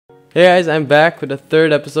Hey guys, I'm back with the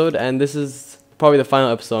third episode, and this is probably the final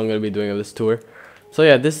episode I'm gonna be doing of this tour. So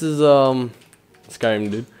yeah, this is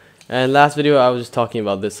Skyrim dude. And last video I was just talking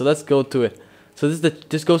about this, so let's go to it. So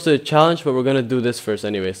this goes to the challenge, but we're gonna do this first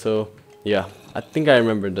anyway. So yeah, I think I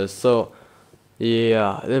remember this. So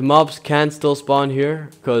yeah, the mobs can still spawn here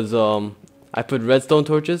because I put redstone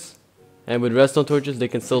torches, and with redstone torches they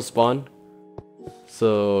can still spawn.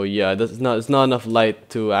 So yeah, it's not enough light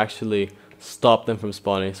to actually stop them from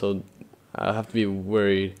spawning, so I have to be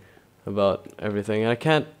worried about everything.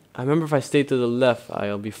 And I remember if I stay to the left,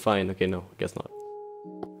 I'll be fine. Okay, no, guess not.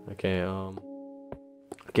 Okay,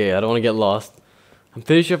 okay, I don't want to get lost. I'm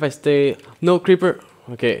pretty sure if I stay, no creeper.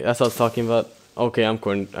 Okay, that's what I was talking about. Okay, I'm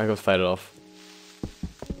cornered. I go fight it off.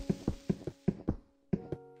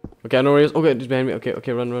 Okay, I know where he is. Okay, just behind me. Okay,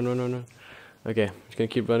 okay, run. Okay, I'm just gonna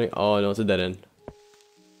keep running. Oh no, it's a dead end.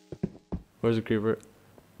 Where's the creeper?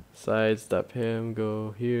 Sidestep him,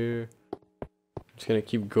 go here. I'm just gonna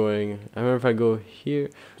keep going. I remember if I go here,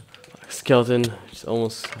 skeleton, just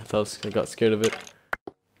almost, I got scared of it.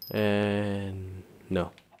 And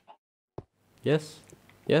no. Yes?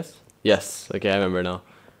 Yes? Yes. Okay, I remember now.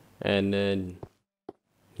 And then,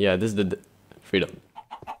 yeah, this is the freedom.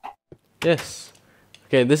 Yes.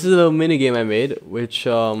 Okay, this is a little mini game I made, which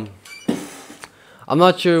I'm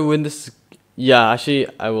not sure when this. Yeah, actually,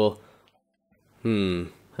 I will.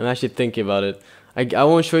 I'm actually thinking about it. I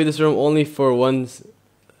won't show you this room only for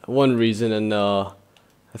one reason, and I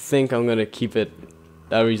think I'm gonna keep that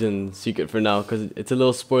reason secret for now, because it's a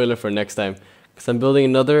little spoiler for next time. Because I'm building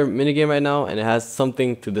another minigame right now, and it has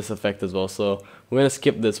something to this effect as well. So we're gonna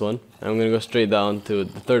skip this one, and I'm gonna go straight down to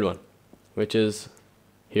the third one, which is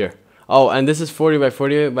here. Oh, and this is 40 by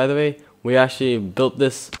 40, by the way. We actually built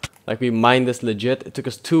this, like we mined this legit. It took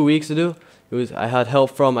us 2 weeks to do. I had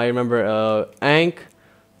help from, I remember, Ank,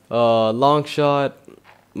 Long Shot,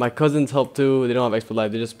 my cousins helped too. They don't have Expo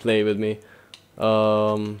Live, they just play with me.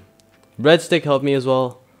 Breadstick helped me as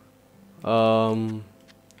well. I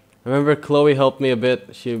remember Chloe helped me a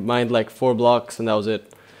bit. She mined like 4 blocks and that was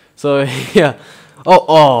it. So yeah.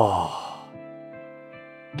 Oh.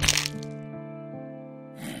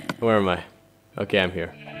 Where am I? Okay, I'm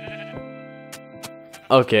here.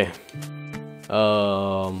 Okay.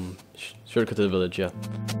 Shortcut to the village, yeah.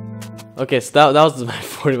 Okay, so that was my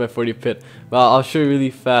 40 by 40 pit. Well, I'll show you really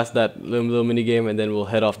fast that little mini game, and then we'll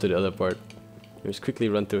head off to the other part. Just quickly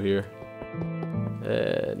run through here.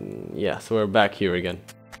 And yeah, so we're back here again.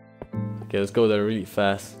 Okay, let's go there really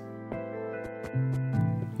fast.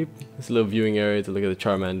 This little viewing area to look at the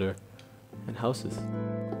Charmander and houses.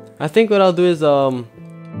 I think what I'll do is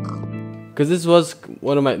because this was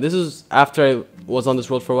this is after I was on this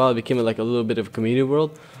world for a while, it became like a little bit of a community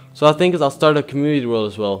world. So I think I'll start a community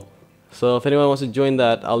world as well. So if anyone wants to join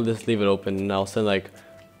that, I'll just leave it open, and I'll send like,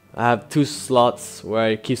 I have 2 slots where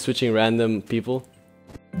I keep switching random people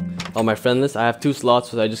on my friend list. I have 2 slots,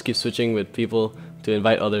 so I just keep switching with people to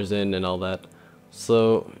invite others in and all that.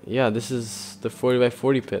 So yeah, this is the 40 by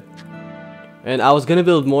 40 pit. And I was gonna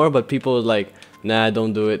build more, but people were like, nah,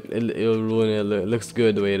 don't do it. It'll ruin it. It looks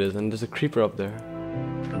good the way it is. And there's a creeper up there.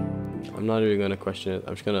 I'm not even gonna question it.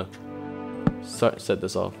 I'm just gonna set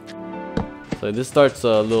this off. So this starts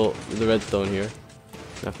the redstone here.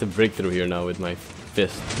 I have to break through here now with my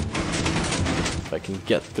fist. If I can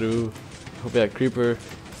get through. Hope that creeper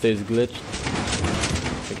stays glitched.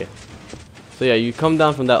 Okay. So yeah, you come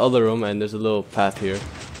down from that other room, and there's a little path here.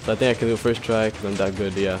 So I think I can do first try because I'm that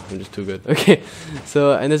good. Yeah, I'm just too good. Okay.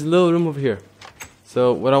 So, and there's a little room over here.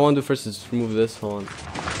 So what I want to do first is remove this. Hold on.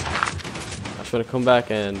 I just want to come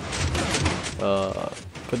back and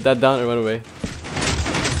put that down and run away.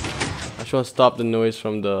 I just want to stop the noise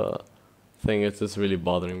from the thing. It's just really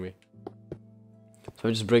bothering me. So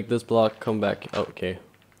I just break this block, come back. Oh, okay,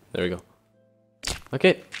 there we go.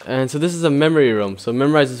 Okay, and so this is a memory room. So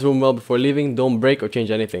memorize this room well before leaving. Don't break or change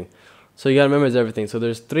anything. So you gotta memorize everything. So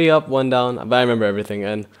there's 3 up, 1 down. But I remember everything.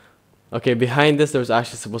 And okay, behind this, there was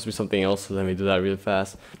actually supposed to be something else. So let me do that really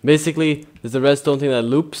fast. Basically, there's a redstone thing that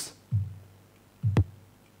loops.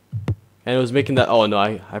 And it was making that. Oh no,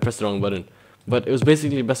 I pressed the wrong button. But it was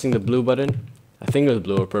basically pressing the blue button. I think it was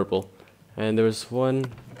blue or purple. And there was 1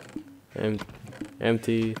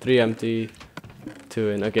 empty, 3 empty, 2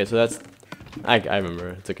 in. Okay, so that's. I remember.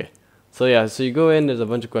 It's okay. So yeah, so you go in. There's a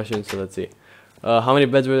bunch of questions. So let's see. How many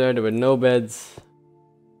beds were there? There were no beds.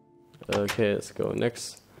 Okay, let's go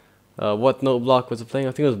next. What note block was it playing?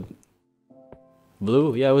 I think it was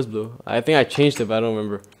blue. Yeah, it was blue. I think I changed it, but I don't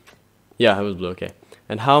remember. Yeah, it was blue. Okay.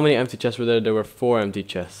 And how many empty chests were there? There were 4 empty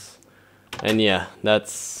chests. And yeah,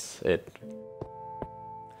 that's it.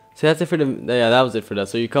 So that's it for the. Yeah, that was it for that.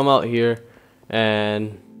 So you come out here,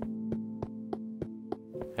 and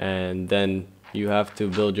and then you have to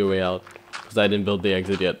build your way out, because I didn't build the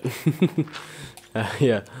exit yet.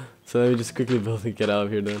 Yeah, so let me just quickly build and get out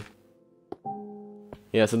of here then.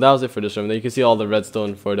 Yeah, so that was it for this room. Then you can see all the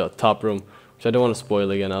redstone for the top room, which I don't want to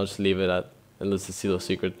spoil again. I'll just leave it at, and let's just see the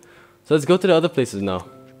secret. So let's go to the other places now.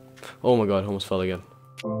 Oh my god, almost fell again.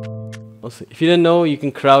 Also, if you didn't know, you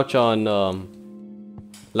can crouch on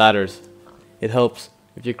ladders. It helps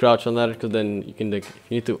if you crouch on ladders, because then you can, like, if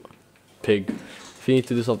you need to if you need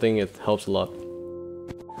to do something, it helps a lot.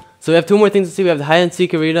 So we have two more things to see. We have the hide and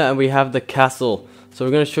seek arena, and we have the castle. So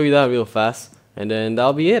we're gonna show you that real fast, and then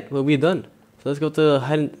that'll be it. We'll be done. So let's go to the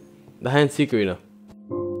hide and seek arena.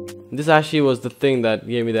 This actually was the thing that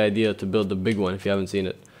gave me the idea to build the big one, if you haven't seen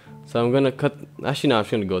it. So I'm gonna cut. Actually, no, I'm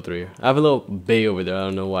just gonna go through here. I have a little bay over there. I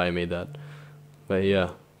don't know why I made that, but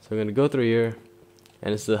yeah. So I'm gonna go through here,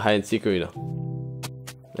 and it's the hide and seek arena.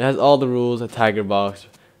 It has all the rules: a tiger box,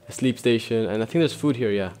 a sleep station, and I think there's food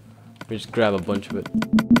here. Yeah, we just grab a bunch of it.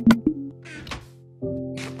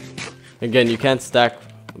 Again, you can't stack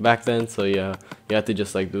back then, so yeah, you have to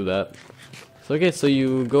just like do that. So okay, so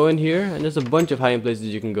you go in here, and there's a bunch of hiding places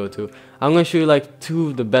you can go to. I'm gonna show you like two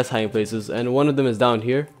of the best hiding places, and one of them is down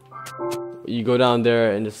here. You go down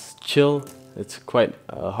there and just chill. It's quite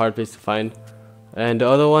a hard place to find. And the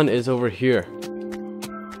other one is over here.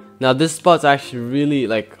 Now this spot's actually really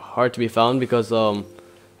like hard to be found, because the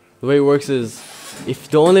way it works is,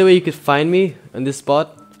 if the only way you could find me in this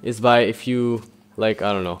spot is by if you, like,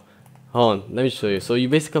 I don't know. Hold on, let me show you. So you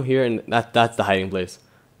basically come here, and that's the hiding place.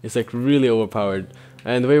 It's like really overpowered.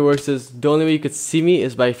 And the way it works is, the only way you could see me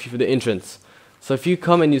is by the entrance. So if you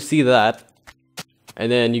come and you see that,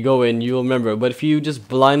 and then you go in, you'll remember. But if you just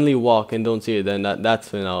blindly walk and don't see it, then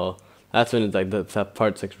that's when it's like that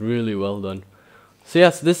part's like really well done. So yeah,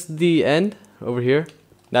 so this is the end over here.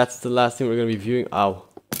 That's the last thing we're gonna be viewing. Ow,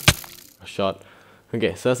 a shot.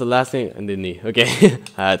 Okay, so that's the last thing, and the knee. Okay,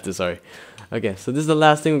 I had to, sorry. Okay, so this is the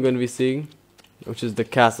last thing we're going to be seeing, which is the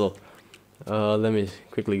castle. Let me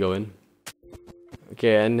quickly go in.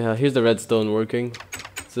 Okay, and here's the redstone working.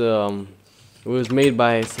 It's, it was made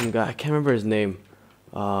by some guy. I can't remember his name.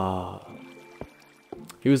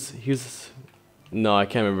 He was no, I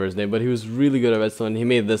can't remember his name, but he was really good at redstone. He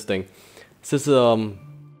made this thing. It's just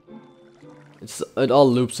it all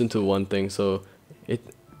loops into one thing. So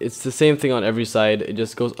it's the same thing on every side. It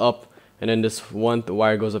just goes up, and then this one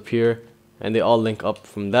wire goes up here, and they all link up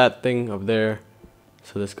from that thing up there.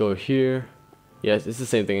 So let's go here. Yes, it's the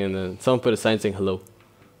same thing. And then someone put a sign saying hello.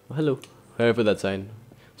 Oh, hello. Where put that sign?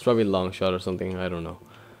 It's probably a long shot or something. I don't know.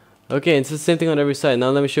 Okay, it's the same thing on every side. Now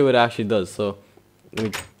let me show you what it actually does. So let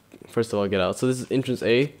me first of all get out. So this is entrance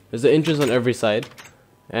A. There's an entrance on every side.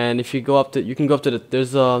 And if you go up to, you can go up to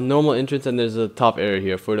there's a normal entrance, and there's a top area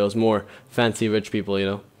here for those more fancy rich people, you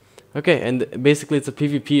know. Okay, and basically it's a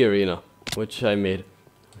PvP arena, which I made.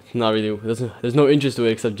 Not really, there's no interest to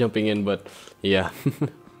it except jumping in, but yeah.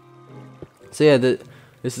 So yeah, this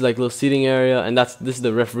is like a little seating area, and this is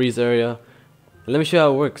the referees area. And let me show you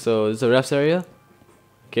how it works. So this is the refs area.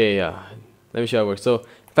 Okay, yeah. Let me show you how it works. So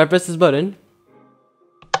if I press this button,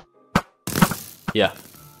 yeah.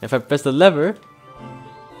 If I press the lever,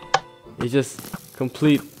 it's just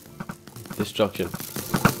complete destruction.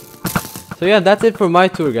 So yeah, that's it for my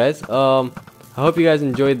tour, guys. I hope you guys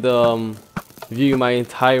enjoyed the viewing my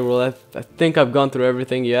entire world. I think I've gone through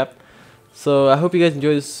everything. Yep. So I hope you guys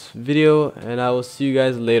enjoyed this video, and I will see you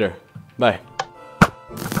guys later. Bye.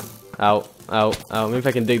 Ow, ow, ow. Maybe if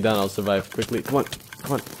I can dig down, I'll survive quickly. Come on,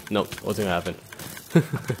 come on. No, what's gonna happen?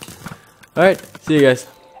 Alright, see you guys.